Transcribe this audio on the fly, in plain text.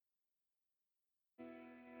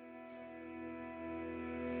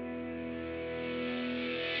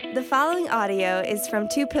The following audio is from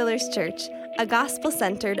Two Pillars Church, a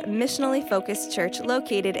gospel-centered, missionally focused church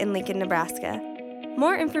located in Lincoln, Nebraska.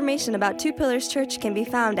 More information about Two Pillars Church can be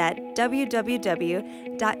found at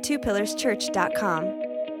www.twopillarschurch.com.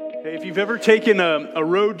 Hey, if you've ever taken a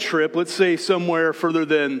road trip, let's say somewhere further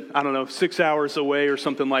than, 6 hours away or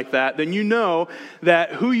something like that, then you know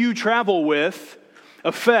that who you travel with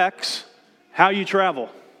affects how you travel.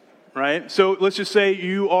 Right? So let's just say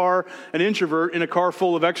you are an introvert in a car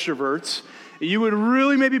full of extroverts. You would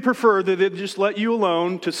really maybe prefer that they just let you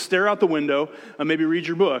alone to stare out the window and maybe read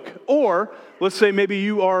your book. Or let's say maybe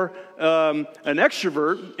you are an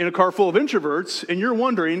extrovert in a car full of introverts and you're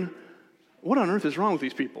wondering, what on earth is wrong with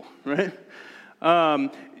these people, right?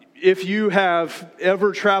 If you have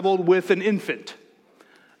ever traveled with an infant,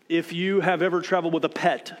 if you have ever traveled with a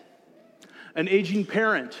pet, an aging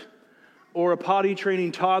parent, or a potty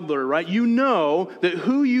training toddler, right? You know that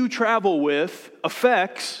who you travel with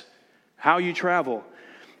affects how you travel.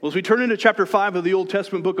 Well, as we turn into chapter 5 of the Old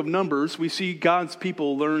Testament book of Numbers, we see God's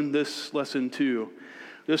people learn this lesson too.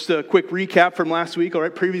 Just a quick recap from last week, all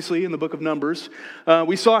right, previously in the book of Numbers.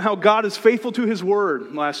 We saw how God is faithful to his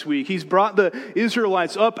word last week. He's brought the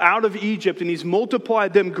Israelites up out of Egypt and he's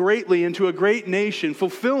multiplied them greatly into a great nation,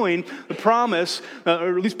 fulfilling the promise,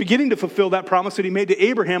 or at least beginning to fulfill that promise that he made to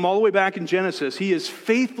Abraham all the way back in Genesis. He is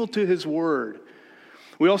faithful to his word.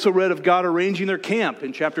 We also read of God arranging their camp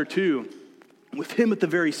in chapter 2 with him at the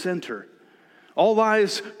very center. All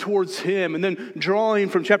eyes towards him, and then drawing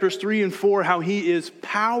from chapters 3 and 4 how he is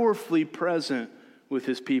powerfully present with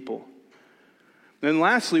his people. And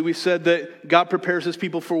lastly, we said that God prepares his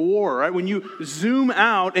people for war, right? When you zoom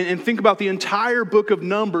out and think about the entire book of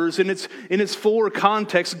Numbers in its fuller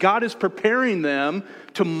context, God is preparing them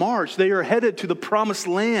to march. They are headed to the promised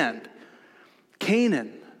land,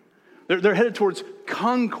 Canaan. They're headed towards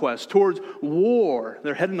conquest, towards war.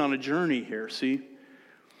 They're heading on a journey here, see?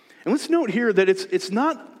 And let's note here that it is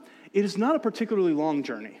not a particularly long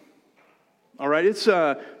journey. All right, it's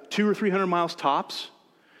 200 or 300 miles tops.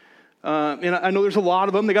 And I know there's a lot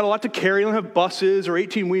of them. They got a lot to carry. They don't have buses or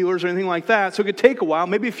 18-wheelers or anything like that. So it could take a while,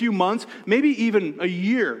 maybe a few months, maybe even a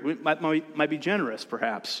year. It might be generous,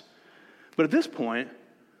 perhaps. But at this point,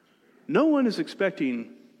 no one is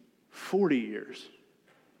expecting 40 years.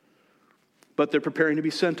 But they're preparing to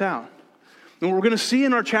be sent out. And what we're going to see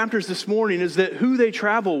in our chapters this morning is that who they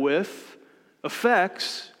travel with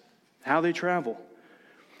affects how they travel.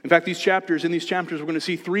 In fact, in these chapters, we're going to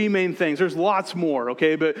see three main things. There's lots more,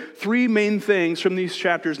 okay? But three main things from these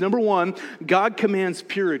chapters. Number one, God commands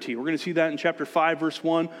purity. We're going to see that in chapter 5, verse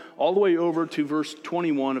 1, all the way over to verse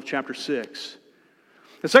 21 of chapter 6.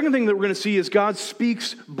 The second thing that we're going to see is God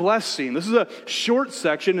speaks blessing. This is a short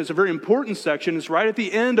section. It's a very important section. It's right at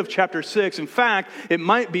the end of chapter 6. In fact, it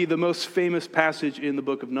might be the most famous passage in the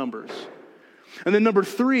book of Numbers. And then number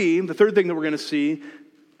three, the third thing that we're going to see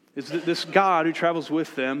is that this God who travels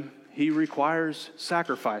with them, he requires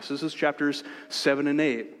sacrifice. This is chapters 7 and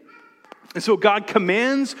 8. And so God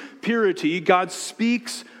commands purity, God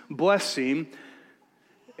speaks blessing,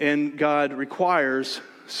 and God requires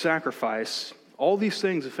sacrifice. All these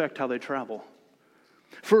things affect how they travel.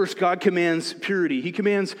 First, God commands purity. He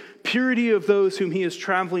commands purity of those whom he is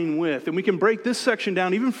traveling with. And we can break this section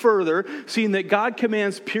down even further, seeing that God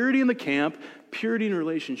commands purity in the camp, purity in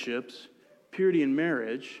relationships, purity in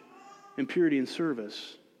marriage, and purity in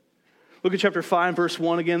service. Look at chapter 5, verse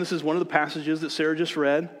 1 again. This is one of the passages that Sarah just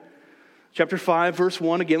read. Chapter 5, verse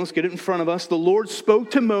 1, again, let's get it in front of us. The Lord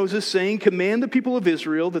spoke to Moses, saying, "Command the people of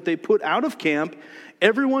Israel that they put out of camp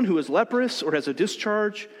everyone who is leprous or has a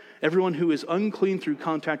discharge, everyone who is unclean through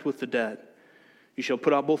contact with the dead. You shall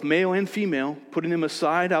put out both male and female, putting them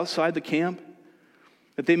aside outside the camp,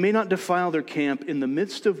 that they may not defile their camp in the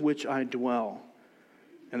midst of which I dwell."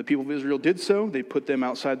 And the people of Israel did so. They put them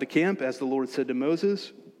outside the camp, as the Lord said to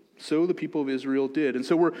Moses. So the people of Israel did. And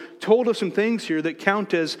so we're told of some things here that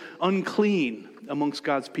count as unclean amongst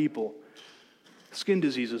God's people. Skin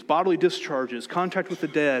diseases, bodily discharges, contact with the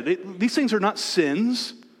dead. These things are not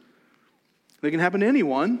sins. They can happen to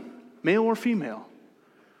anyone, male or female.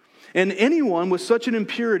 And anyone with such an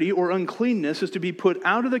impurity or uncleanness is to be put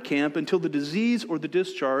out of the camp until the disease or the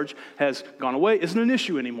discharge has gone away. Isn't an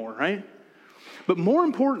issue anymore, right? But more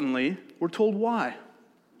importantly, we're told why.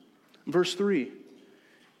 Verse 3.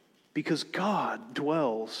 Because God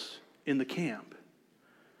dwells in the camp.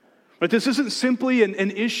 But this isn't simply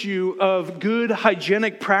an issue of good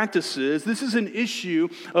hygienic practices. This is an issue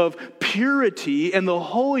of purity and the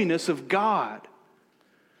holiness of God.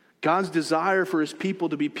 God's desire for his people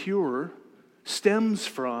to be pure stems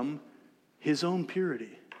from his own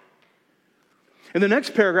purity. In the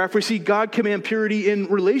next paragraph, we see God command purity in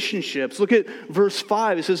relationships. Look at verse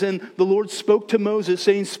 5. It says, "And the Lord spoke to Moses,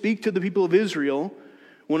 saying, Speak to the people of Israel,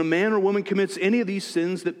 when a man or woman commits any of these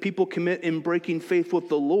sins that people commit in breaking faith with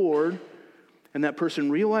the Lord, and that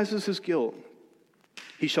person realizes his guilt,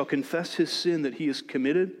 he shall confess his sin that he has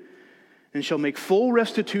committed, and shall make full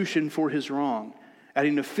restitution for his wrong,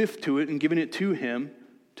 adding a fifth to it and giving it to him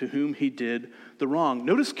to whom he did the wrong."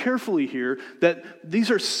 Notice carefully here that these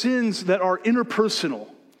are sins that are interpersonal.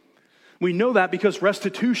 We know that because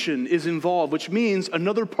restitution is involved, which means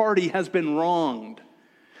another party has been wronged.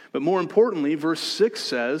 But more importantly, verse 6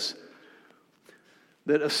 says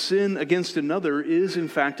that a sin against another is in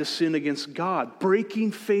fact a sin against God,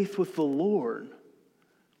 breaking faith with the Lord.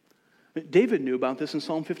 David knew about this in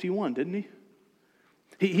Psalm 51, didn't he?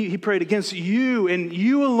 He prayed, "Against you and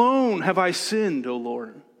you alone have I sinned, O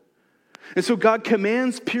Lord." And so God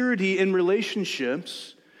commands purity in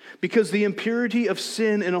relationships because the impurity of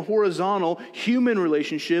sin in a horizontal human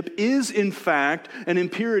relationship is in fact an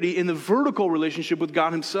impurity in the vertical relationship with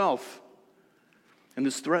God himself. And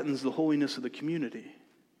this threatens the holiness of the community.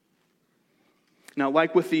 Now,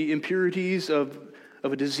 like with the impurities of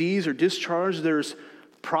a disease or discharge, there's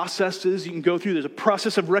processes you can go through. There's a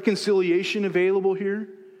process of reconciliation available here.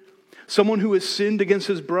 Someone who has sinned against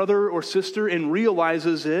his brother or sister and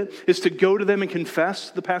realizes it is to go to them and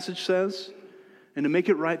confess, the passage says, and to make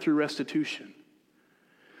it right through restitution.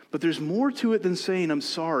 But there's more to it than saying I'm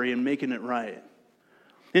sorry and making it right.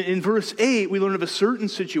 In verse 8, we learn of a certain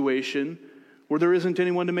situation where there isn't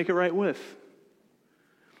anyone to make it right with,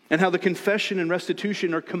 and how the confession and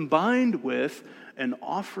restitution are combined with an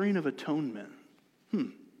offering of atonement.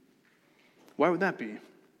 Why would that be?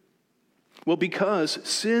 Well, because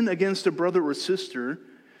sin against a brother or sister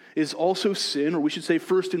is also sin, or we should say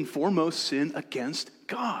first and foremost, sin against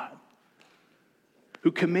God,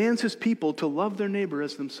 who commands his people to love their neighbor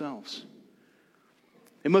as themselves.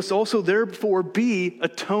 It must also therefore be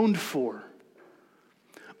atoned for.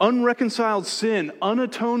 Unreconciled sin,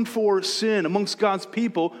 unatoned for sin amongst God's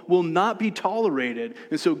people will not be tolerated.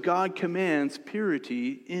 And so God commands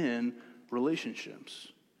purity in relationships.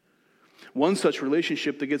 One such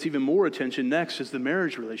relationship that gets even more attention next is the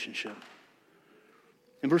marriage relationship.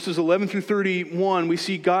 In verses 11 through 31, we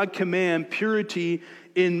see God command purity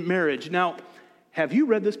in marriage. Now, have you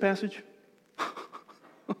read this passage?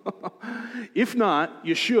 If not,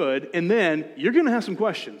 you should, and then you're going to have some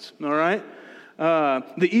questions, all right?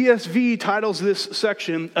 The ESV titles this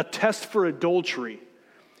section, "A Test for Adultery."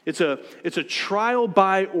 It's a trial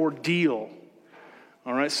by ordeal,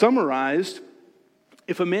 all right? Summarized,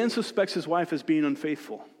 if a man suspects his wife as being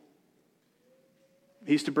unfaithful,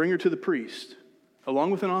 he's to bring her to the priest,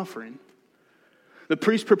 along with an offering. The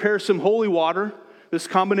priest prepares some holy water, this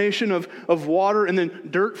combination of water and then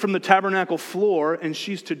dirt from the tabernacle floor, and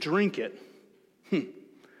she's to drink it.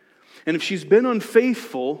 And if she's been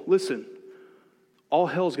unfaithful, listen, all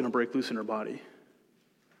hell's going to break loose in her body.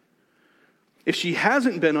 If she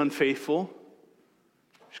hasn't been unfaithful,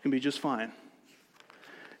 she's going to be just fine.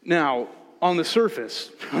 Now, on the surface,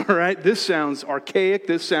 all right, this sounds archaic,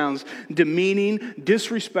 this sounds demeaning,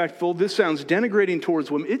 disrespectful, this sounds denigrating towards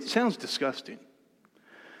women. It sounds disgusting.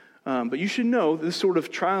 But you should know this sort of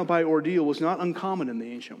trial by ordeal was not uncommon in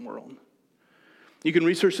the ancient world. You can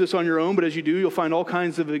research this on your own, but as you do, you'll find all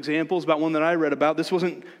kinds of examples. About one that I read about, this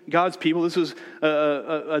wasn't God's people. This was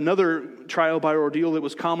another trial by ordeal that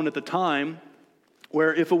was common at the time,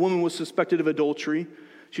 where if a woman was suspected of adultery,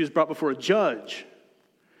 she was brought before a judge.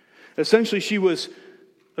 Essentially, she was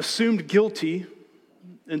assumed guilty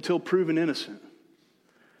until proven innocent.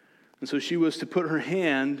 And so she was to put her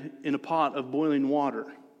hand in a pot of boiling water.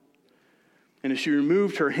 And if she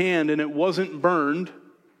removed her hand and it wasn't burned,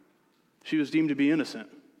 she was deemed to be innocent.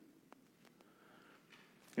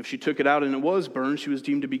 If she took it out and it was burned, she was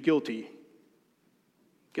deemed to be guilty.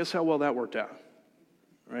 Guess how well that worked out,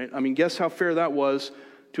 right? I mean, guess how fair that was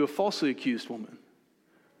to a falsely accused woman?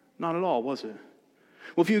 Not at all, was it?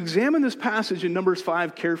 Well, if you examine this passage in Numbers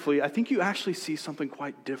 5 carefully, I think you actually see something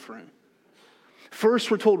quite different.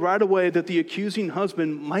 First, we're told right away that the accusing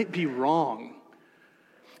husband might be wrong.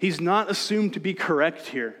 He's not assumed to be correct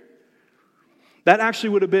here. That actually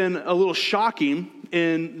would have been a little shocking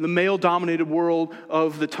in the male-dominated world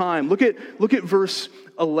of the time. Look at verse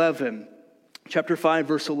 11. Chapter 5,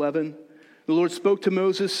 verse 11. The Lord spoke to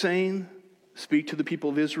Moses, saying, "Speak to the people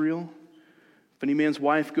of Israel. If any man's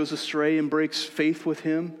wife goes astray and breaks faith with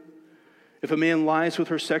him, if a man lies with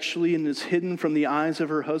her sexually and is hidden from the eyes of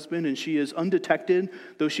her husband, and she is undetected,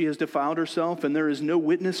 though she has defiled herself, and there is no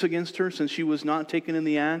witness against her since she was not taken in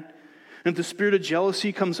the act, And if the spirit of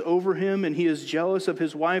jealousy comes over him and he is jealous of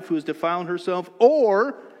his wife who has defiled herself,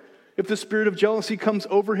 or if the spirit of jealousy comes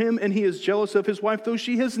over him and he is jealous of his wife though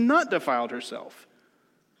she has not defiled herself.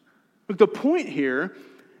 Look, the point here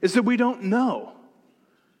is that we don't know.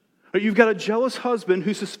 You've got a jealous husband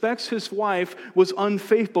who suspects his wife was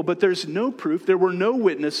unfaithful, but there's no proof. There were no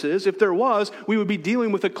witnesses. If there was, we would be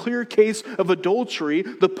dealing with a clear case of adultery,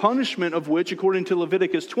 the punishment of which, according to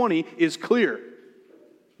Leviticus 20, is clear: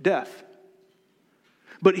 death.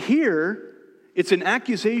 But here, it's an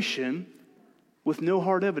accusation with no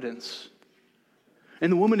hard evidence.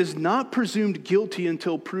 And the woman is not presumed guilty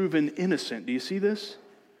until proven innocent. Do you see this?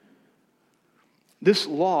 This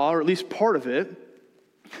law, or at least part of it,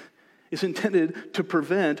 is intended to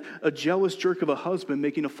prevent a jealous jerk of a husband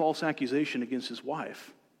making a false accusation against his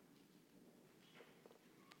wife.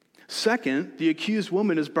 Second, the accused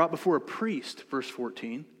woman is brought before a priest, verse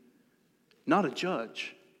 14, not a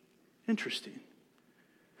judge. Interesting.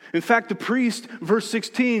 In fact, the priest, verse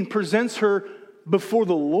 16, presents her before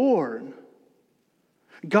the Lord.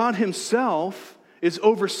 God himself is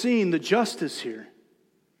overseeing the justice here.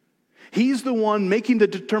 He's the one making the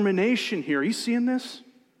determination here. Are you seeing this?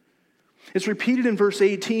 It's repeated in verse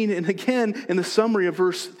 18, and again in the summary of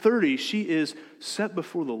verse 30. She is set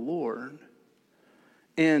before the Lord.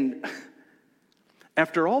 And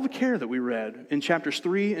after all the care that we read in chapters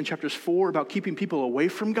 3 and chapters 4 about keeping people away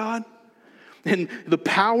from God, and the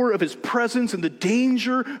power of his presence and the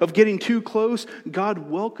danger of getting too close, God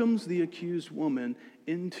welcomes the accused woman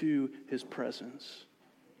into his presence.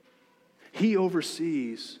 He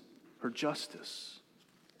oversees her justice.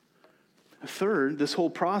 Third, this whole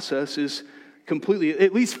process is completely,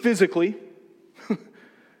 at least physically,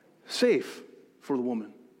 safe for the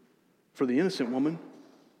woman, for the innocent woman.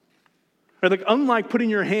 Like, unlike putting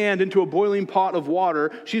your hand into a boiling pot of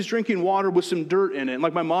water, she's drinking water with some dirt in it. And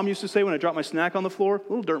like my mom used to say when I drop my snack on the floor, a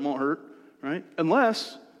little dirt won't hurt, right?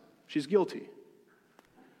 Unless she's guilty.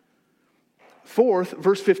 Fourth,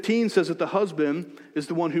 verse 15 says that the husband is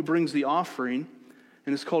the one who brings the offering,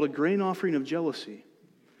 and it's called a grain offering of jealousy.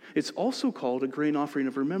 It's also called a grain offering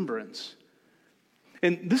of remembrance.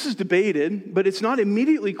 And this is debated, but it's not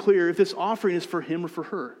immediately clear if this offering is for him or for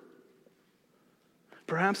her.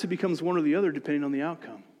 Perhaps it becomes one or the other depending on the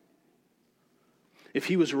outcome. If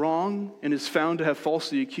he was wrong and is found to have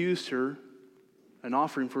falsely accused her, an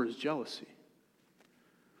offering for his jealousy.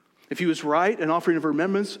 If he was right, an offering of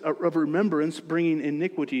remembrance, bringing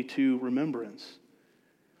iniquity to remembrance.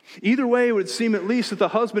 Either way, it would seem at least that the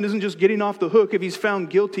husband isn't just getting off the hook if he's found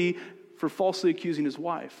guilty for falsely accusing his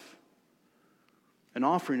wife. An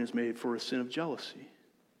offering is made for a sin of jealousy.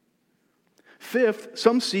 Fifth,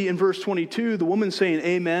 some see in verse 22 the woman saying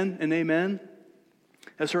amen and amen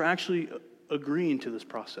as her actually agreeing to this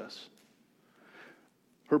process.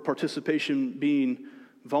 Her participation being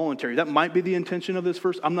voluntary. That might be the intention of this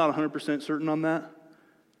verse. I'm not 100% certain on that.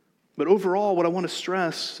 But overall, what I want to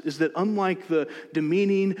stress is that unlike the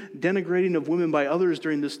demeaning, denigrating of women by others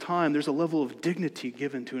during this time, there's a level of dignity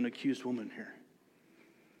given to an accused woman here.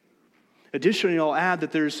 Additionally, I'll add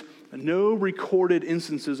that there's no recorded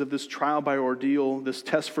instances of this trial by ordeal, this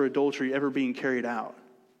test for adultery ever being carried out,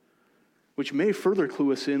 which may further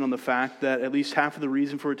clue us in on the fact that at least half of the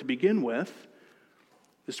reason for it to begin with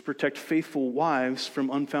is to protect faithful wives from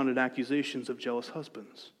unfounded accusations of jealous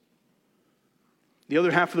husbands. The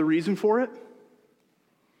other half of the reason for it,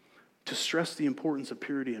 to stress the importance of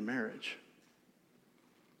purity in marriage,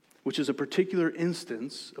 which is a particular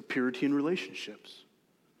instance of purity in relationships.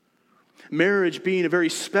 Marriage being a very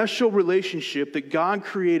special relationship that God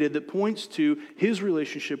created that points to his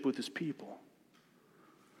relationship with his people.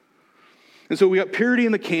 And so we got purity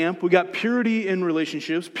in the camp, we got purity in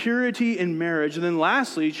relationships, purity in marriage, and then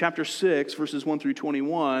lastly, chapter 6, verses 1 through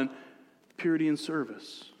 21, purity in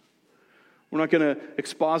service. We're not going to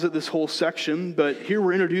exposit this whole section, but here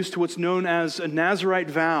we're introduced to what's known as a Nazirite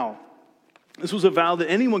vow. This was a vow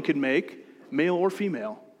that anyone could make, male or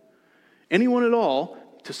female, anyone at all,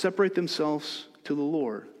 to separate themselves to the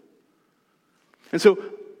Lord. And so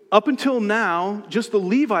up until now, just the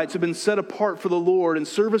Levites have been set apart for the Lord in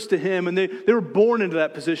service to him, and they were born into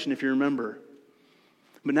that position, if you remember.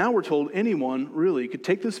 But now we're told anyone really could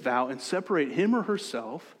take this vow and separate him or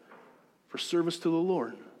herself for service to the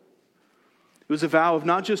Lord. It was a vow of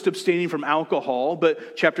not just abstaining from alcohol,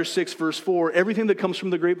 but chapter 6, verse 4, everything that comes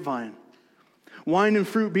from the grapevine. Wine and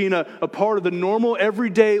fruit being a part of the normal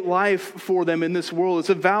everyday life for them in this world. It's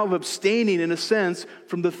a vow of abstaining, in a sense,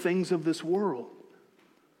 from the things of this world.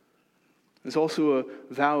 It's also a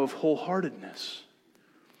vow of wholeheartedness,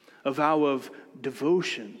 a vow of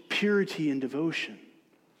devotion, purity and devotion.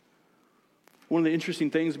 One of the interesting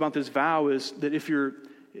things about this vow is that if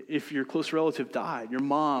your close relative died, your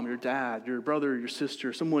mom, your dad, your brother, your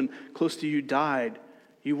sister, someone close to you died,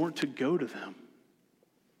 you weren't to go to them.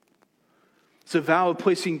 It's a vow of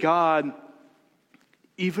placing God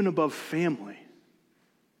even above family.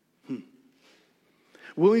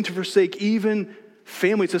 Willing to forsake even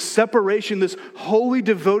family. It's a separation, this holy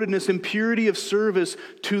devotedness and purity of service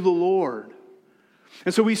to the Lord.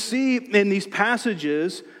 And so we see in these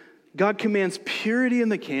passages, God commands purity in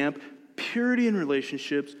the camp, purity in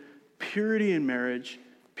relationships, purity in marriage,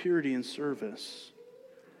 purity in service.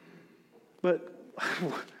 But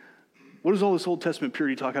what does all this Old Testament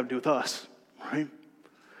purity talk have to do with us, right?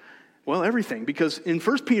 Well, everything, because in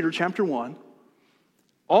 1 Peter chapter 1,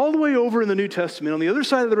 all the way over in the New Testament, on the other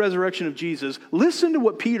side of the resurrection of Jesus, listen to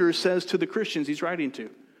what Peter says to the Christians he's writing to.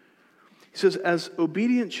 He says, as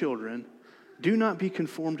obedient children, do not be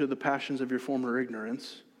conformed to the passions of your former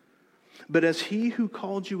ignorance, but as he who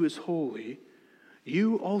called you is holy,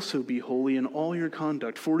 you also be holy in all your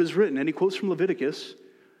conduct. For it is written, and he quotes from Leviticus,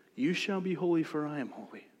 you shall be holy, for I am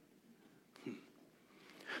holy.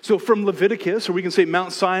 So from Leviticus, or we can say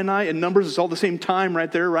Mount Sinai and Numbers, it's all the same time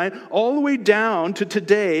right there, right? All the way down to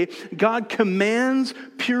today, God commands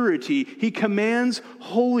purity. He commands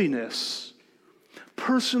holiness.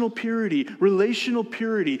 Personal purity, relational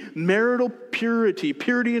purity, marital purity,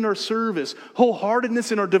 purity in our service,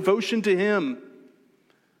 wholeheartedness in our devotion to Him.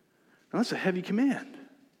 Now that's a heavy command.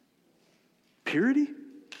 Purity?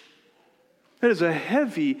 That is a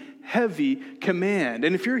heavy, heavy command.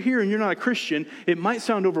 And if you're here and you're not a Christian, it might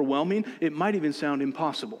sound overwhelming. It might even sound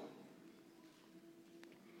impossible.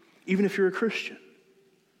 Even if you're a Christian.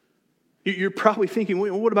 You're probably thinking,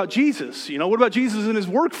 well, what about Jesus? What about Jesus and His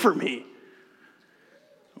work for me?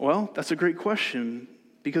 Well, that's a great question.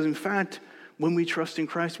 Because in fact, when we trust in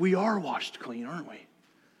Christ, we are washed clean, aren't we?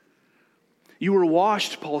 You were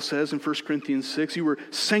washed, Paul says in 1 Corinthians 6. You were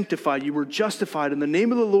sanctified. You were justified in the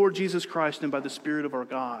name of the Lord Jesus Christ and by the Spirit of our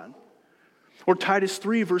God. Or Titus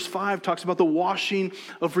 3 verse 5 talks about the washing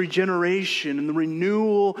of regeneration and the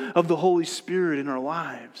renewal of the Holy Spirit in our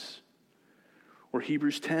lives. Or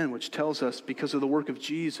Hebrews 10, which tells us because of the work of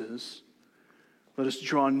Jesus, let us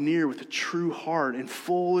draw near with a true heart and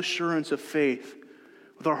full assurance of faith,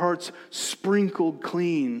 with our hearts sprinkled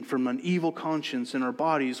clean from an evil conscience and our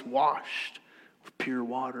bodies washed with pure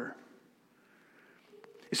water.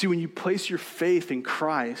 You see, when you place your faith in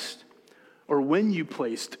Christ, or when you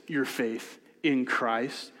placed your faith in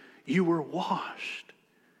Christ, you were washed.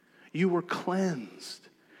 You were cleansed.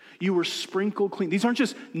 You were sprinkled clean. These aren't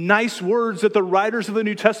just nice words that the writers of the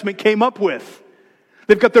New Testament came up with.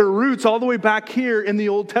 They've got their roots all the way back here in the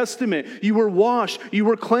Old Testament. You were washed. You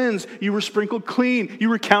were cleansed. You were sprinkled clean. You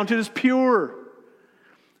were counted as pure.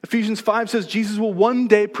 Ephesians 5 says Jesus will one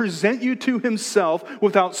day present you to Himself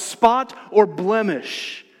without spot or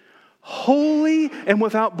blemish, holy and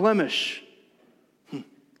without blemish.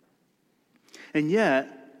 And yet,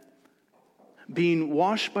 being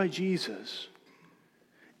washed by Jesus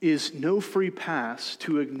is no free pass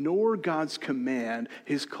to ignore God's command,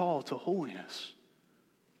 His call to holiness,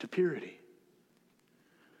 to purity.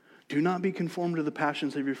 Do not be conformed to the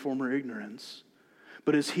passions of your former ignorance,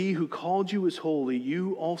 but as He who called you is holy,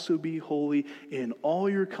 you also be holy in all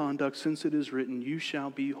your conduct, since it is written, you shall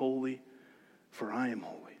be holy, for I am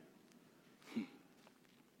holy.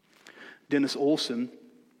 Dennis Olson,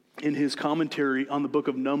 in his commentary on the book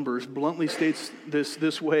of Numbers, bluntly states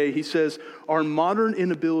this way. He says, our modern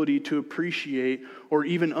inability to appreciate or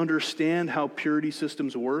even understand how purity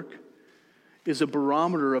systems work is a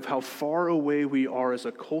barometer of how far away we are as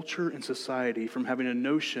a culture and society from having a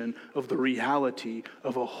notion of the reality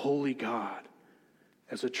of a holy God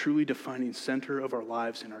as a truly defining center of our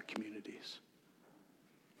lives and our communities.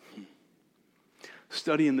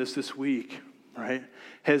 Studying this week, right,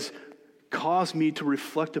 has caused me to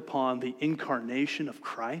reflect upon the incarnation of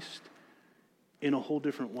Christ in a whole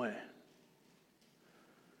different way.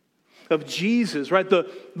 Of Jesus, right,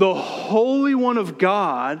 the Holy One of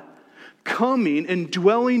God coming and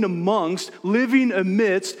dwelling amongst, living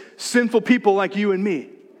amidst sinful people like you and me.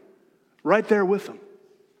 Right there with them.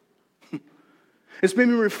 It's made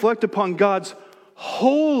me reflect upon God's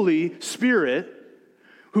Holy Spirit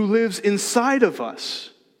who lives inside of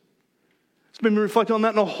us. It's made me reflect on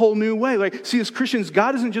that in a whole new way. Like, see, as Christians,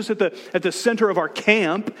 God isn't just at the center of our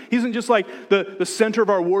camp. He isn't just like the center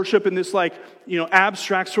of our worship in this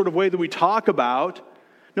abstract sort of way that we talk about.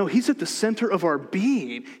 No, He's at the center of our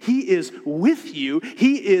being. He is with you.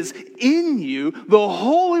 He is in you. The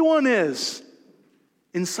Holy One is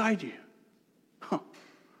inside you. Huh.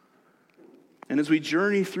 And as we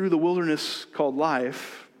journey through the wilderness called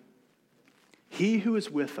life, He who is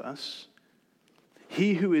with us,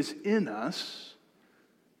 he who is in us,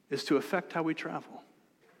 is to affect how we travel.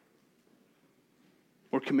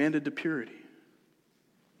 We're commanded to purity.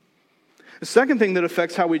 The second thing that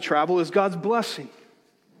affects how we travel is God's blessing.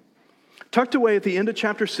 Tucked away at the end of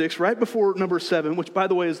chapter 6, right before number 7, which, by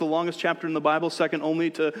the way, is the longest chapter in the Bible, second only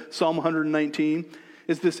to Psalm 119,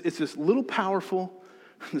 it's this little powerful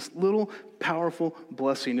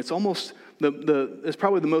blessing. It's almost it's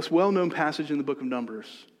probably the most well-known passage in the book of Numbers.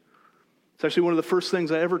 It's actually one of the first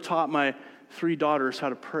things I ever taught my 3 daughters how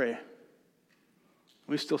to pray.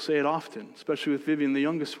 We still say it often, especially with Vivian, the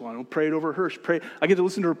youngest one. We'll pray it over her. I get to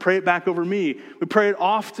listen to her pray it back over me. We pray it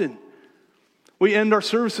often. We end our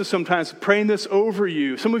services sometimes praying this over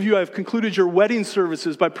you. Some of you have concluded your wedding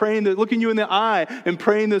services by praying that, looking you in the eye and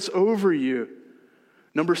praying this over you.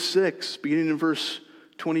 Number 6, beginning in verse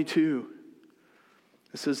 22.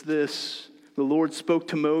 It says this, the Lord spoke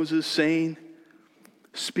to Moses, saying,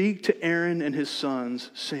 "Speak to Aaron and his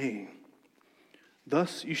sons, saying,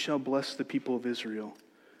 thus you shall bless the people of Israel.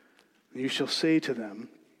 And you shall say to them,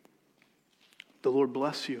 the Lord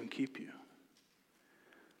bless you and keep you.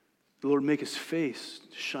 The Lord make his face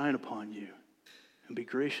shine upon you and be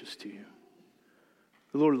gracious to you.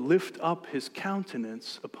 The Lord lift up his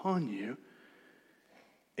countenance upon you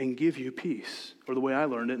and give you peace." Or the way I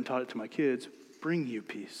learned it and taught it to my kids, bring you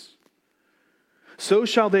peace. "So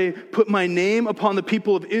shall they put my name upon the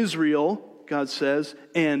people of Israel," God says,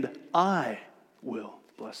 "and I will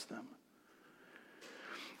bless them."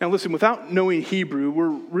 Now listen, without knowing Hebrew, we're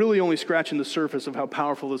really only scratching the surface of how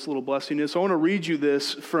powerful this little blessing is. So I want to read you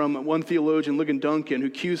this from one theologian, Ligon Duncan, who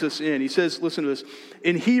cues us in. He says, listen to this,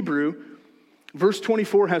 in Hebrew, verse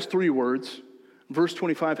 24 has 3 words, verse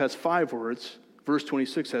 25 has 5 words, verse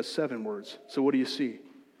 26 has 7 words. So what do you see?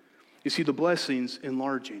 You see the blessings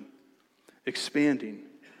enlarging, expanding,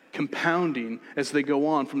 compounding as they go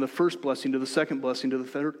on from the first blessing to the second blessing to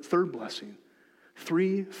the third blessing.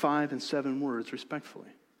 3, 5, and 7 words, respectfully.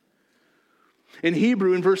 In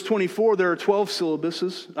Hebrew, in verse 24, there are 12 syllables.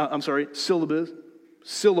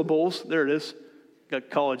 There it is. Got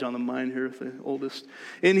college on the mind here, the oldest.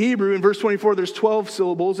 In Hebrew, in verse 24, there's 12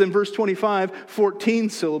 syllables. In verse 25, 14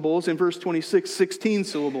 syllables. In verse 26, 16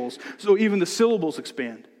 syllables. So even the syllables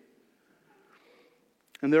expand.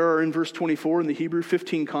 And there are, in verse 24, in the Hebrew,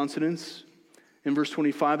 15 consonants. In verse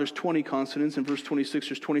 25, there's 20 consonants. In verse 26,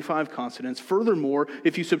 there's 25 consonants. Furthermore,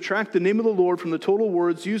 if you subtract the name of the Lord from the total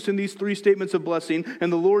words used in these 3 statements of blessing,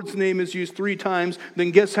 and the Lord's name is used 3 times, then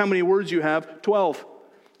guess how many words you have? 12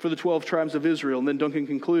 for the 12 tribes of Israel. And then Duncan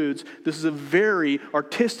concludes, this is a very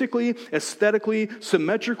artistically, aesthetically,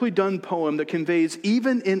 symmetrically done poem that conveys,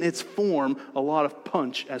 even in its form, a lot of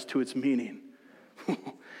punch as to its meaning.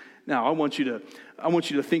 Now, I want you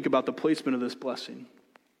to think about the placement of this blessing.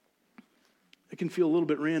 It can feel a little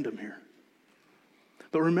bit random here.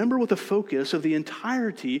 But remember what the focus of the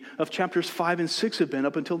entirety of chapters 5 and 6 have been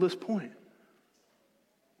up until this point.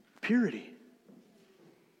 Purity.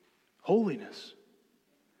 Holiness.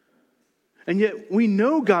 And yet we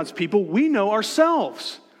know God's people, we know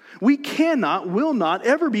ourselves. We cannot, will not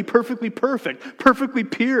ever be perfectly perfect, perfectly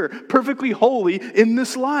pure, perfectly holy in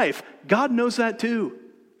this life. God knows that too.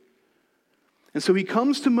 And so he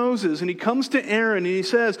comes to Moses and he comes to Aaron and he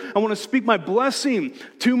says, I want to speak my blessing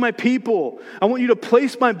to my people. I want you to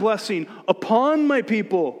place my blessing upon my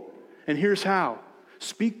people. And here's how.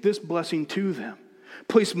 Speak this blessing to them.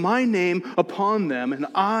 Place my name upon them, and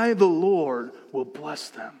I, the Lord, will bless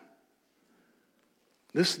them.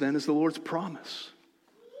 This then is the Lord's promise.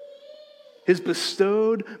 His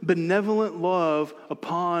bestowed benevolent love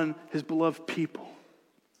upon his beloved people.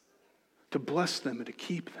 To bless them and to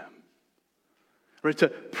keep them. Right, to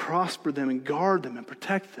prosper them and guard them and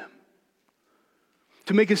protect them.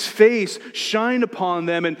 To make his face shine upon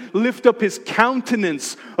them and lift up his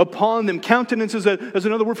countenance upon them. Countenance is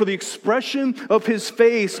another word for the expression of his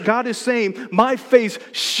face. God is saying, my face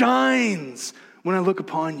shines when I look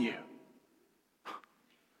upon you.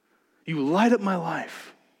 You light up my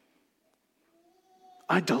life.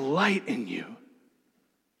 I delight in you.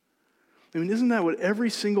 I mean, isn't that what every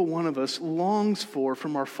single one of us longs for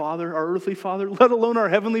from our Father, our earthly Father, let alone our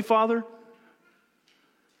heavenly Father?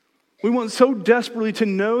 We want so desperately to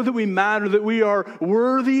know that we matter, that we are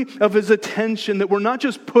worthy of his attention, that we're not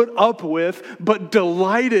just put up with, but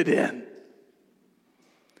delighted in.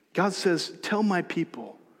 God says, tell my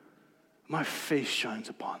people, my face shines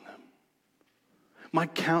upon them. My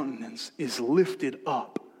countenance is lifted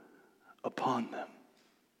up upon them.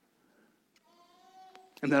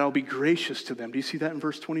 And that I'll be gracious to them. Do you see that in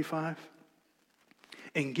verse 25?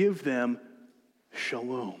 And give them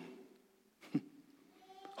shalom.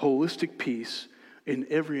 holistic peace in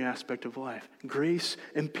every aspect of life. Grace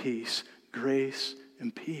and peace, grace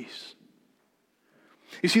and peace.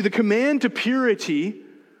 You see, the command to purity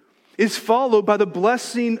is followed by the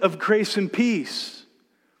blessing of grace and peace.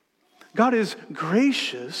 God is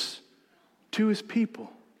gracious to his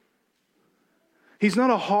people. He's not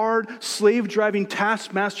a hard, slave-driving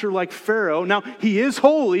taskmaster like Pharaoh. Now, he is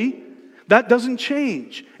holy. That doesn't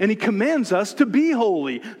change. And he commands us to be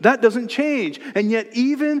holy. That doesn't change. And yet,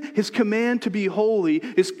 even his command to be holy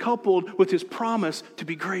is coupled with his promise to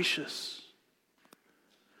be gracious,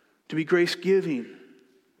 to be grace-giving,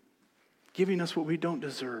 giving us what we don't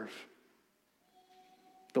deserve,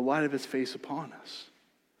 the light of his face upon us.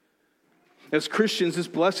 As Christians, this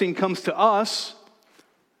blessing comes to us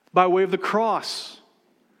by way of the cross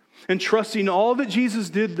and trusting all that Jesus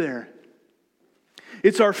did there.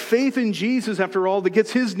 It's our faith in Jesus, after all, that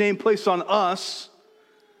gets his name placed on us,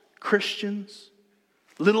 Christians,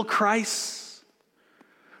 little Christs.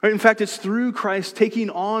 In fact, it's through Christ taking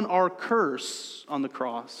on our curse on the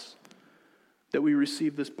cross that we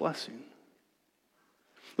receive this blessing.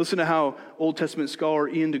 Listen to how Old Testament scholar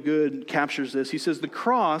Ian DeGood captures this. He says, the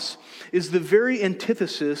cross is the very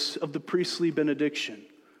antithesis of the priestly benediction.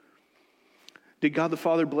 Did God the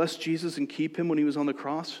Father bless Jesus and keep him when he was on the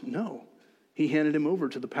cross? No. He handed him over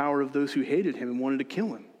to the power of those who hated him and wanted to kill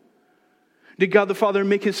him. Did God the Father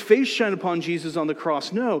make his face shine upon Jesus on the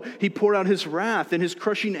cross? No. He poured out his wrath and his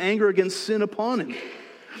crushing anger against sin upon him.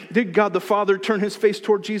 Did God the Father turn his face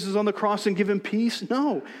toward Jesus on the cross and give him peace?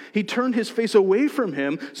 No. He turned his face away from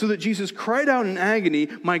him so that Jesus cried out in agony,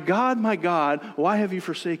 my God, why have you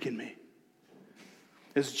forsaken me?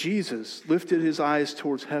 As Jesus lifted his eyes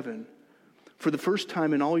towards heaven, for the first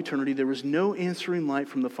time in all eternity, there was no answering light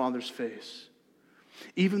from the Father's face.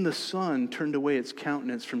 Even the Son turned away its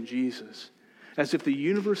countenance from Jesus, as if the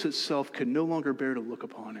universe itself could no longer bear to look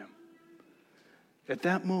upon him. At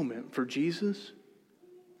that moment, for Jesus,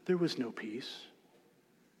 there was no peace.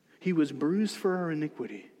 He was bruised for our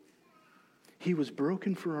iniquity. He was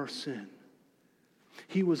broken for our sin.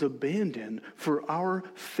 He was abandoned for our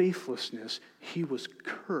faithlessness. He was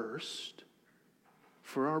cursed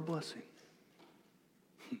for our blessing.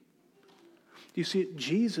 You see,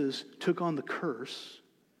 Jesus took on the curse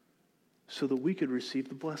so that we could receive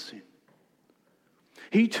the blessing.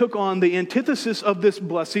 He took on the antithesis of this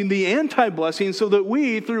blessing, the anti-blessing, so that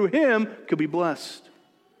we, through him, could be blessed.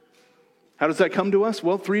 How does that come to us?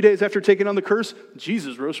 Well, 3 days after taking on the curse,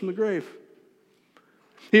 Jesus rose from the grave.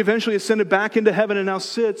 He eventually ascended back into heaven and now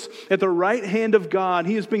sits at the right hand of God.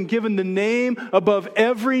 He has been given the name above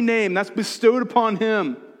every name that's bestowed upon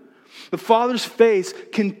him. The Father's face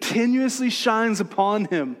continuously shines upon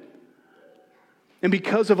him. And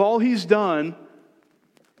because of all he's done,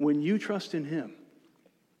 when you trust in him,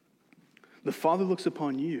 the Father looks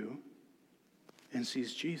upon you and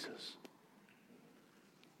sees Jesus.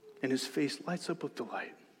 And his face lights up with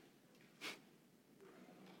delight.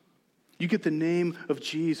 You get the name of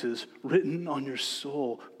Jesus written on your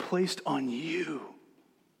soul, placed on you.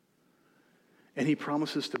 And he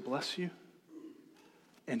promises to bless you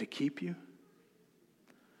and to keep you,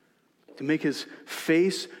 to make his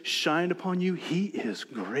face shine upon you. He is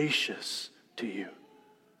gracious to you.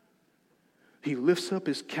 He lifts up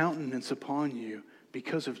his countenance upon you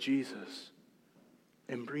because of Jesus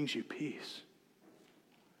and brings you peace.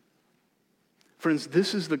 Friends,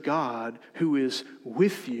 this is the God who is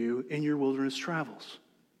with you in your wilderness travels.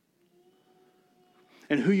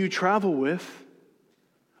 And who you travel with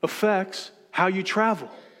affects how you travel.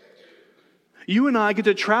 You and I get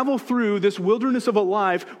to travel through this wilderness of a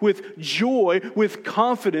life with joy, with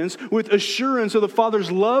confidence, with assurance of the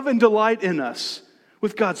Father's love and delight in us,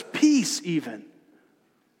 with God's peace even,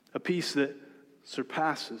 a peace that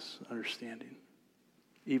surpasses understanding,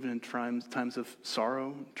 even in times of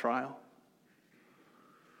sorrow and trial.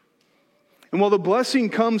 And while the blessing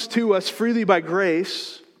comes to us freely by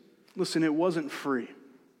grace, listen, it wasn't free.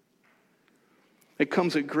 It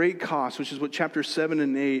comes at great cost, which is what chapter 7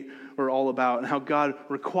 and 8 are all about, and how God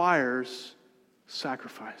requires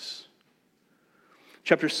sacrifice.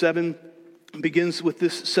 Chapter 7 begins with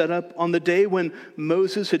this setup. On the day when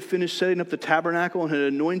Moses had finished setting up the tabernacle and had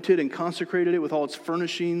anointed and consecrated it with all its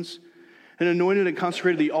furnishings, and anointed and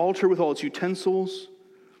consecrated the altar with all its utensils,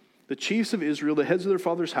 the chiefs of Israel, the heads of their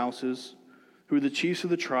fathers' houses, who were the chiefs of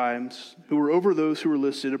the tribes, who were over those who were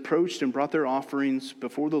listed, approached and brought their offerings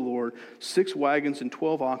before the Lord, 6 wagons and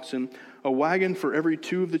 12 oxen, a wagon for every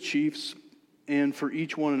 2 of the chiefs, and for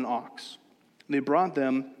each one an ox. And they brought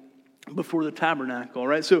them before the tabernacle. All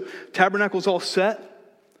right, so tabernacle's all set.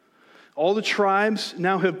 All the tribes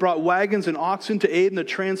now have brought wagons and oxen to aid in the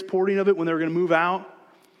transporting of it when they were going to move out.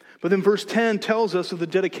 But then verse 10 tells us of the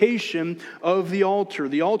dedication of the altar.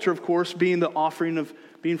 The altar, of course, being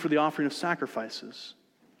for the offering of sacrifices.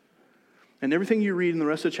 And everything you read in the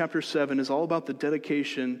rest of chapter 7 is all about the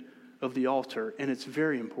dedication of the altar, and it's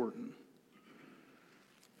very important.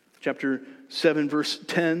 Chapter 7, verse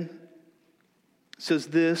 10 says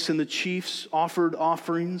this, "And the chiefs offered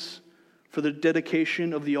offerings for the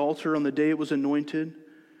dedication of the altar on the day it was anointed.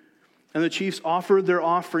 And the chiefs offered their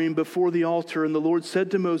offering before the altar, and the Lord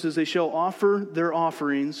said to Moses, they shall offer their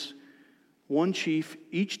offerings, one chief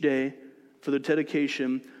each day for the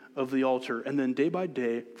dedication of the altar, and then day by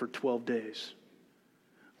day for 12 days.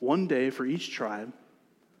 One day for each tribe.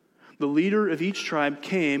 The leader of each tribe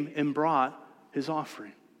came and brought his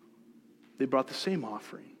offering." They brought the same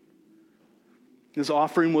offering. His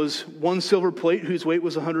offering was one silver plate whose weight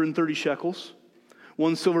was 130 shekels,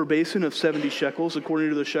 one silver basin of 70 shekels, according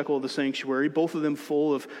to the shekel of the sanctuary, both of them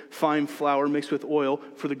full of fine flour mixed with oil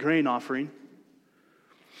for the grain offering.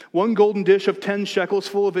 One golden dish of 10 shekels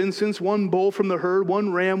full of incense, one bull from the herd,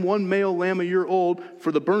 one ram, one male lamb a year old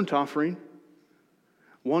for the burnt offering,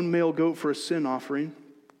 one male goat for a sin offering,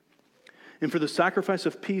 and for the sacrifice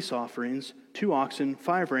of peace offerings, 2 oxen,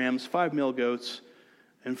 5 rams, 5 male goats,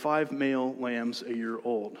 and 5 male lambs a year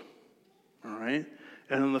old. All right?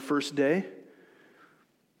 And on the first day,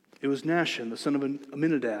 it was Nahshon, the son of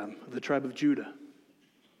Amminadab, of the tribe of Judah.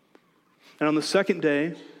 And on the second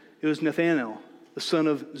day, it was Nathanael, the son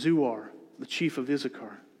of Zuar, the chief of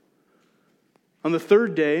Issachar. On the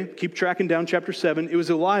third day, keep tracking down chapter 7, it was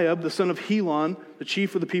Eliab, the son of Helon, the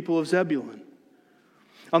chief of the people of Zebulun.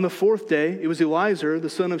 On the fourth day, it was Elizur, the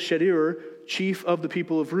son of Shedeur, chief of the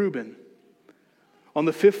people of Reuben. On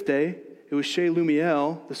the fifth day, it was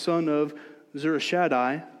Shelumiel, the son of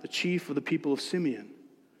Zurishaddai, the chief of the people of Simeon.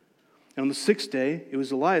 And on the sixth day, it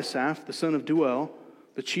was Eliasaph, the son of Duel,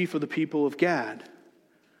 the chief of the people of Gad.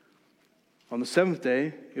 On the seventh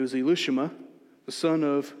day, it was Elishama, the son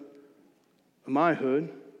of Ammihud,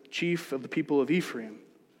 chief of the people of Ephraim.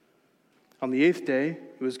 On the eighth day,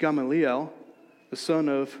 it was Gamaliel, the son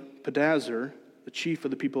of Pedazur, the chief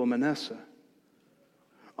of the people of Manasseh.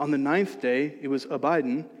 On the ninth day, it was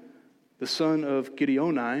Abidan, the son of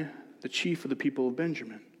Gideoni, the chief of the people of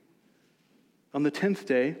Benjamin. On the 10th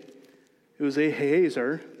day, it was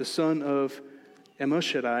Ahiezer, the son of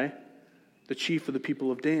Ammishaddai, the chief of the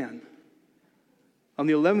people of Dan. On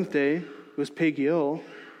the 11th day, it was Pagiel,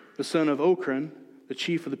 the son of Ochran, the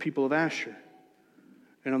chief of the people of Asher.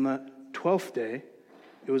 And on the 12th day,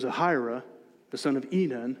 it was Ahira, the son of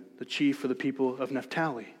Enan, the chief of the people of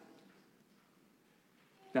Naphtali.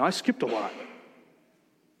 Now, I skipped a lot,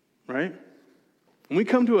 right? When we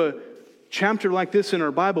come to a chapter like this in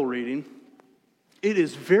our Bible reading, it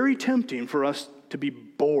is very tempting for us to be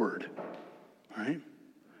bored, right?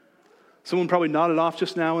 Someone probably nodded off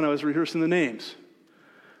just now when I was rehearsing the names.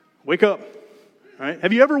 Wake up, right?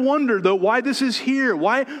 Have you ever wondered, though, why this is here?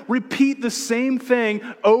 Why repeat the same thing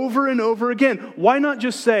over and over again? Why not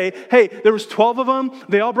just say, hey, there was 12 of them,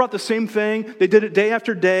 they all brought the same thing, they did it day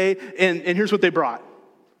after day, and here's what they brought.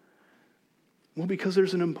 Well, because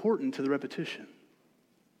there's an importance to the repetition.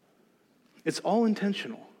 It's all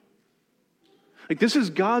intentional. Like, this is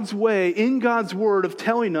God's way, in God's word, of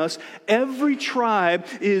telling us every tribe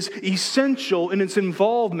is essential in its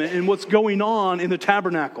involvement in what's going on in the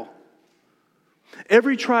tabernacle.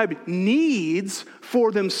 Every tribe needs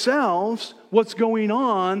for themselves what's going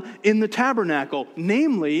on in the tabernacle,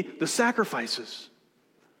 namely the sacrifices.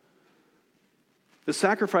 The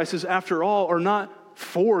sacrifices, after all, are not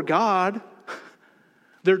for God.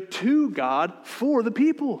 They're to God for the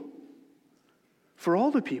people. For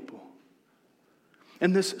all the people.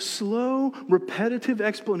 And this slow, repetitive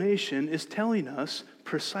explanation is telling us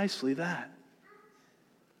precisely that.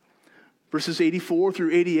 Verses 84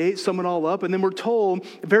 through 88 sum it all up. And then we're told,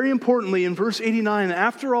 very importantly, in verse 89,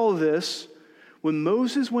 after all of this, when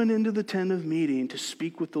Moses went into the tent of meeting to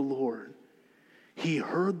speak with the Lord, he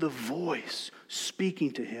heard the voice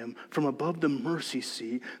speaking to him from above the mercy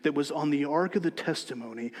seat that was on the ark of the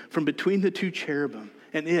testimony, from between the 2 cherubim.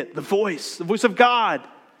 And it, the voice of God,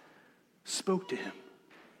 spoke to him.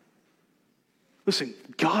 Listen,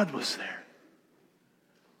 God was there.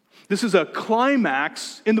 This is a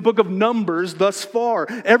climax in the book of Numbers thus far.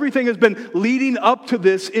 Everything has been leading up to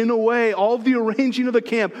this in a way. All of the arranging of the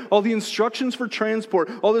camp, all the instructions for transport,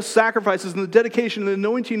 all the sacrifices and the dedication and the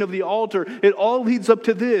anointing of the altar, it all leads up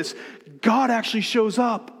to this. God actually shows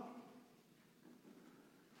up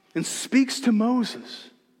and speaks to Moses.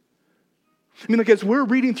 I mean, like, as we're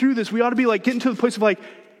reading through this, we ought to be like getting to the place of like,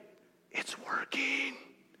 it's working.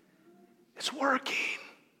 It's working.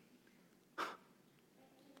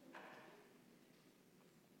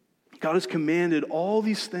 God has commanded all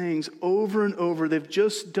these things over and over. They've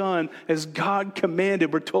just done as God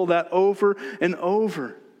commanded. We're told that over and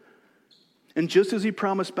over. And just as he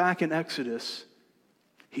promised back in Exodus,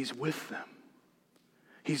 he's with them.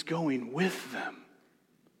 He's going with them.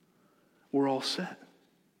 We're all set.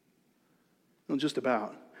 Well, just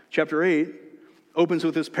about. Chapter 8 opens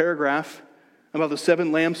with this paragraph about the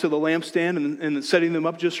 7 lamps of the lampstand and setting them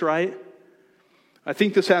up just right. I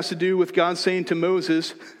think this has to do with God saying to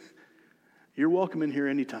Moses, you're welcome in here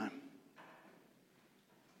anytime.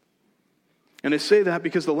 And I say that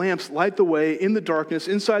because the lamps light the way in the darkness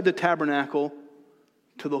inside the tabernacle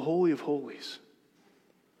to the Holy of Holies,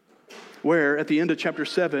 where at the end of chapter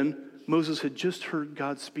 7, Moses had just heard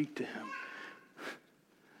God speak to him.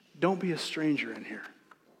 Don't be a stranger in here.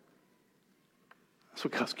 That's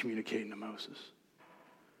what God's communicating to Moses.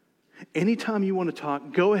 Anytime you want to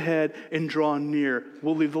talk, go ahead and draw near.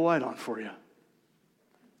 We'll leave the light on for you.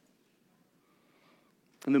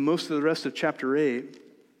 And then most of the rest of chapter 8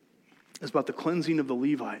 is about the cleansing of the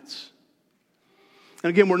Levites.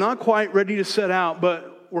 And again, we're not quite ready to set out,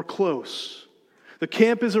 but we're close. The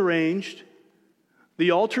camp is arranged.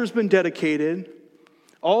 The altar's been dedicated.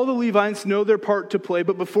 All the Levites know their part to play,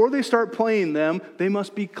 but before they start playing them, they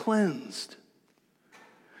must be cleansed.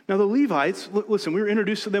 Now the Levites, listen, we were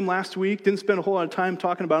introduced to them last week. Didn't spend a whole lot of time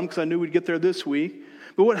talking about them because I knew we'd get there this week.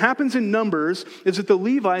 But what happens in Numbers is that the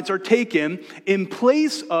Levites are taken in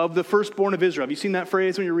place of the firstborn of Israel. Have you seen that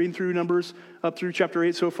phrase when you're reading through Numbers up through chapter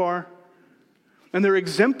 8 so far? And they're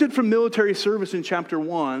exempted from military service in chapter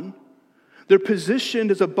 1. They're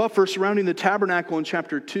positioned as a buffer surrounding the tabernacle in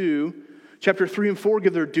chapter 2. Chapter 3 and 4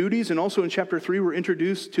 give their duties, and also in chapter 3 we're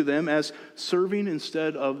introduced to them as serving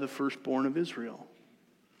instead of the firstborn of Israel.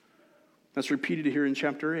 That's repeated here in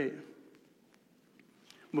chapter 8.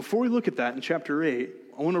 Before we look at that in chapter 8,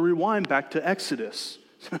 I want to rewind back to Exodus.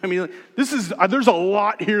 I mean, there's a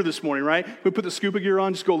lot here this morning, right? We put the scuba gear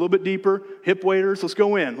on, just go a little bit deeper. Hip waders, let's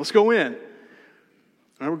go in. Let's go in. All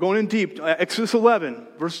right, we're going in deep. Exodus 11,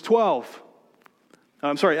 verse 12.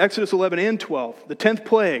 Exodus 11 and 12. The 10th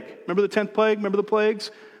plague. Remember the 10th plague? Remember the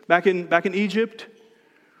plagues back in Egypt?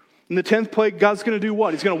 In the 10th plague, God's going to do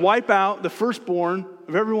what? He's going to wipe out the firstborn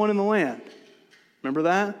of everyone in the land. Remember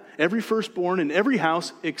that? Every firstborn in every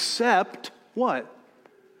house except what?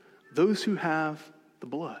 Those who have the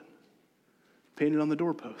blood painted on the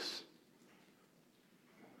doorposts.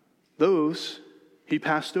 Those he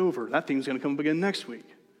passed over. That thing's going to come up again next week.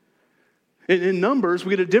 In Numbers,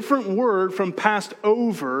 we get a different word from passed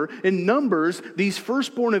over. In Numbers, these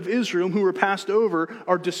firstborn of Israel who were passed over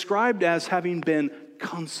are described as having been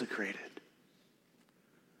consecrated.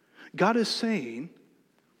 God is saying,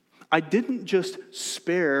 I didn't just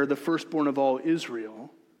spare the firstborn of all Israel,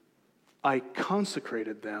 I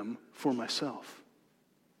consecrated them for myself.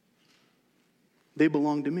 They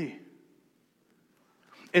belong to me.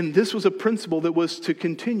 And this was a principle that was to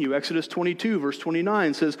continue. Exodus 22, verse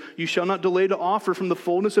 29 says, you shall not delay to offer from the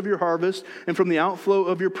fullness of your harvest and from the outflow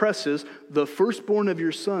of your presses, the firstborn of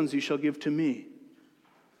your sons you shall give to me.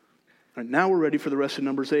 All right, now we're ready for the rest of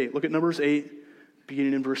Numbers 8. Look at Numbers 8,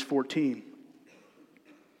 beginning in verse 14.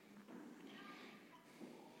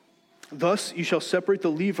 Thus you shall separate the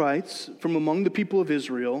Levites from among the people of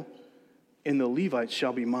Israel, and the Levites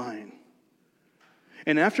shall be mine.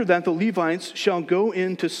 And after that the Levites shall go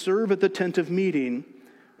in to serve at the tent of meeting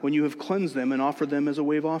when you have cleansed them and offered them as a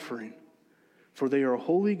wave offering. For they are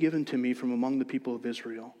wholly given to me from among the people of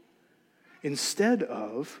Israel. Instead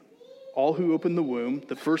of all who open the womb,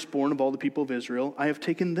 the firstborn of all the people of Israel, I have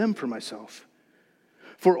taken them for myself.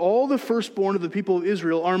 For all the firstborn of the people of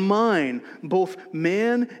Israel are mine, both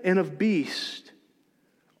man and of beast.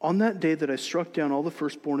 On that day that I struck down all the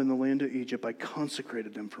firstborn in the land of Egypt, I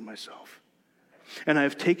consecrated them for myself. And I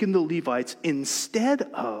have taken the Levites instead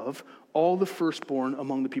of all the firstborn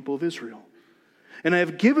among the people of Israel. And I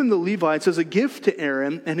have given the Levites as a gift to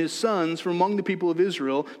Aaron and his sons from among the people of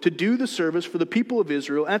Israel to do the service for the people of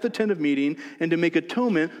Israel at the tent of meeting and to make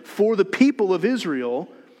atonement for the people of Israel,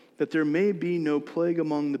 that there may be no plague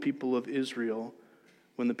among the people of Israel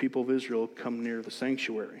when the people of Israel come near the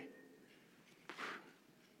sanctuary.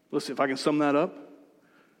 Listen, if I can sum that up,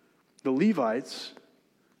 the Levites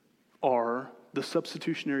are the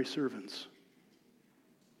substitutionary servants.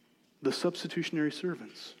 The substitutionary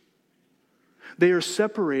servants. They are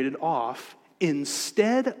separated off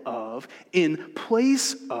instead of, in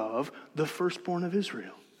place of, the firstborn of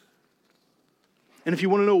Israel. And if you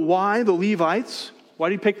want to know why the Levites, why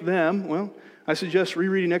did he pick them? Well, I suggest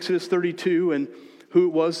rereading Exodus 32 and who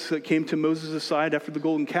it was that came to Moses' side after the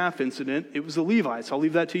golden calf incident. It was the Levites. I'll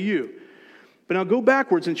leave that to you. But now go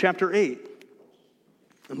backwards in chapter 8.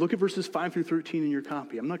 And look at verses 5 through 13 in your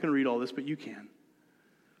copy. I'm not going to read all this, but you can.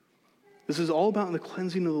 This is all about the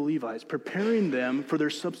cleansing of the Levites, preparing them for their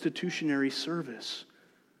substitutionary service.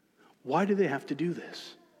 Why do they have to do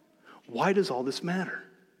this? Why does all this matter?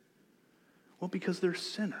 Well, because they're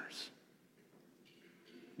sinners,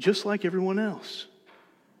 just like everyone else.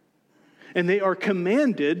 And they are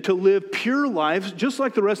commanded to live pure lives, just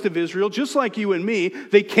like the rest of Israel, just like you and me.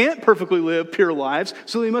 They can't perfectly live pure lives,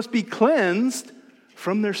 so they must be cleansed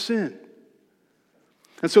from their sin.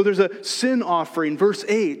 And so there's a sin offering, verse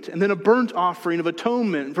 8, and then a burnt offering of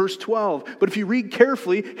atonement, verse 12. But if you read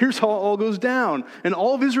carefully, here's how it all goes down. And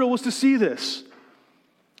all of Israel was to see this.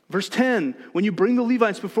 Verse 10, when you bring the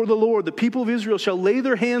Levites before the Lord, the people of Israel shall lay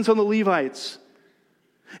their hands on the Levites.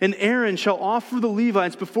 And Aaron shall offer the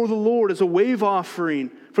Levites before the Lord as a wave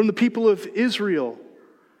offering from the people of Israel,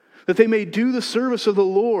 that they may do the service of the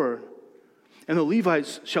Lord. And the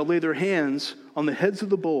Levites shall lay their hands on the heads of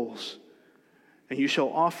the bulls. And you shall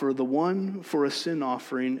offer the one for a sin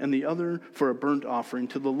offering and the other for a burnt offering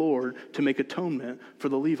to the Lord to make atonement for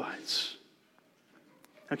the Levites.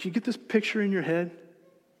 Now, can you get this picture in your head?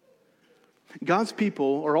 God's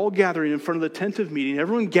people are all gathering in front of the tent of meeting,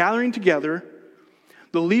 everyone gathering together.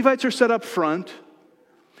 The Levites are set up front,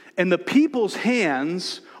 and the people's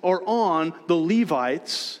hands are on the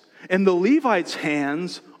Levites, and the Levites'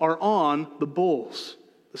 hands are on the bulls,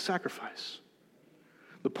 the sacrifice.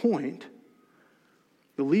 The point,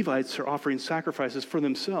 the Levites are offering sacrifices for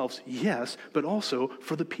themselves, yes, but also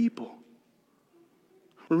for the people.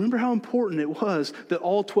 Remember how important it was that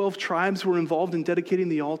all 12 tribes were involved in dedicating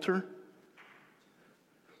the altar?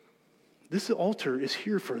 This altar is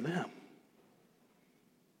here for them,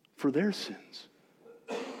 for their sins.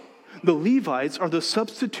 The Levites are the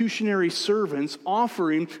substitutionary servants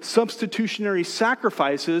offering substitutionary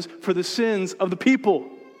sacrifices for the sins of the people.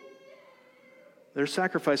 Their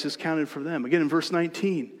sacrifices counted for them. Again, in verse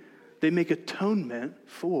 19, they make atonement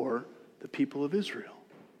for the people of Israel.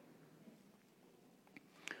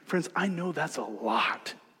 Friends, I know that's a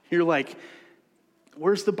lot. You're like,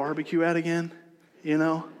 where's the barbecue at again? You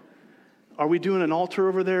know? Are we doing an altar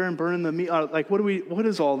over there and burning the meat? Like, what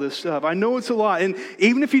is all this stuff? I know it's a lot. And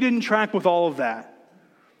even if you didn't track with all of that,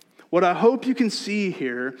 what I hope you can see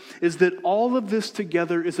here is that all of this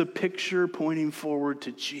together is a picture pointing forward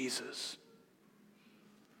to Jesus.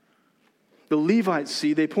 The Levites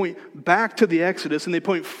see, they point back to the Exodus and they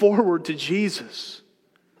point forward to Jesus.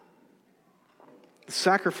 The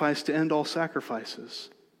sacrifice to end all sacrifices.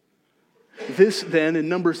 This then, in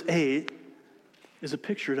Numbers 8, is a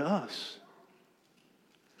picture to us.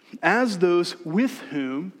 As those with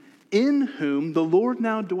whom, in whom the Lord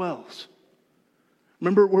now dwells.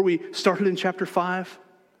 Remember where we started in chapter 5?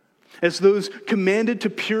 As those commanded to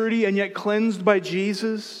purity and yet cleansed by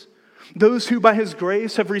Jesus. Those who by His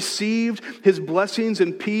grace have received His blessings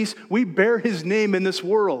and peace. We bear His name in this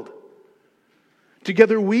world.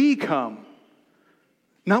 Together we come.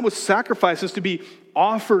 Not with sacrifices to be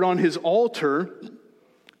offered on His altar,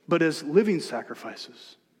 but as living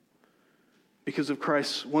sacrifices. Because of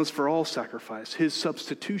Christ's once for all sacrifice, His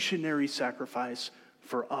substitutionary sacrifice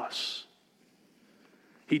for us.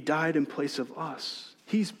 He died in place of us.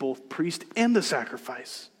 He's both priest and the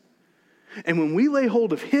sacrifice. And when we lay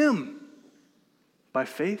hold of Him by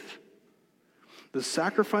faith, the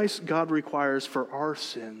sacrifice God requires for our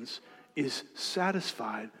sins is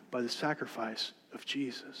satisfied by the sacrifice of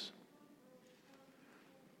Jesus.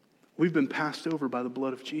 We've been passed over by the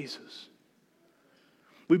blood of Jesus.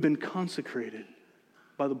 We've been consecrated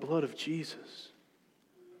by the blood of Jesus.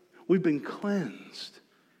 We've been cleansed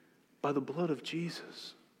by the blood of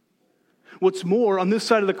Jesus. What's more, on this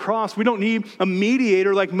side of the cross, we don't need a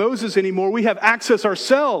mediator like Moses anymore. We have access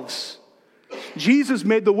ourselves. Jesus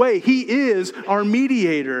made the way. He is our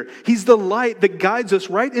mediator. He's the light that guides us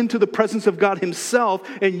right into the presence of God Himself,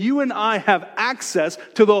 and you and I have access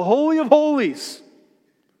to the Holy of Holies.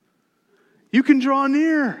 You can draw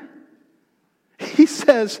near. He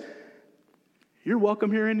says, you're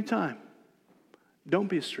welcome here anytime. Don't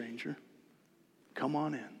be a stranger. Come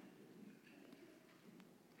on in.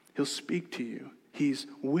 He'll speak to you. He's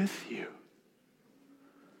with you.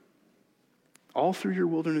 All through your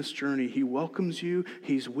wilderness journey, He welcomes you.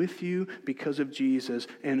 He's with you because of Jesus.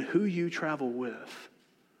 And who you travel with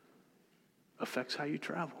affects how you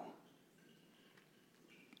travel.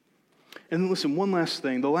 And listen, one last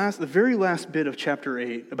thing. The very last bit of chapter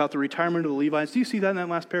 8 about the retirement of the Levites. Do you see that in that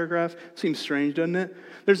last paragraph? Seems strange, doesn't it?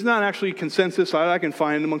 There's not actually consensus I can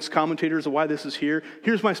find amongst commentators of why this is here.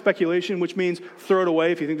 Here's my speculation, which means throw it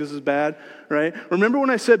away if you think this is bad, right? Remember when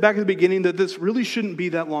I said back at the beginning that this really shouldn't be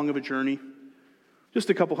that long of a journey? Just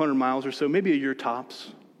a couple hundred miles or so, maybe a year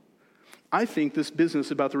tops. I think this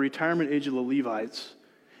business about the retirement age of the Levites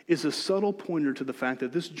is a subtle pointer to the fact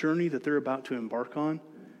that this journey that they're about to embark on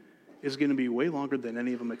is going to be way longer than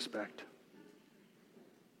any of them expect.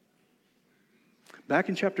 Back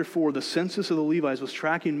in chapter 4, the census of the Levites was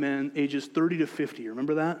tracking men ages 30 to 50.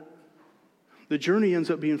 Remember that? The journey ends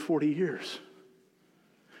up being 40 years.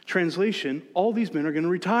 Translation, all these men are going to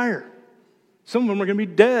retire. Some of them are going to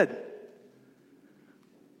be dead.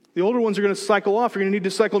 The older ones are going to cycle off. You're going to need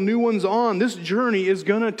to cycle new ones on. This journey is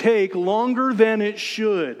going to take longer than it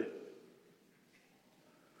should.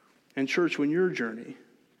 And church, when your journey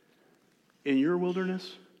in your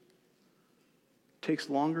wilderness takes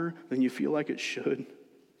longer than you feel like it should,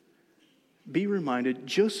 be reminded,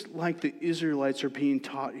 just like the Israelites are being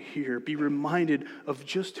taught here, be reminded of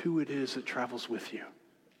just who it is that travels with you.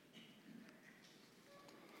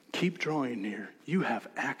 Keep drawing near. You have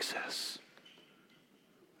access.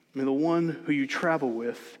 May the one who you travel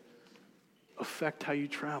with affect how you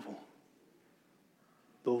travel.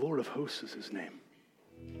 The Lord of hosts is his name.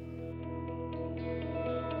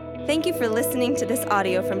 Thank you for listening to this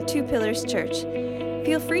audio from Two Pillars Church.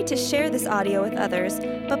 Feel free to share this audio with others,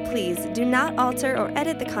 but please do not alter or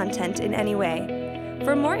edit the content in any way.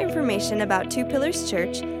 For more information about Two Pillars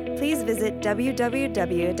Church, please visit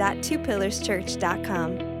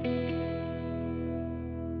www.twopillarschurch.com.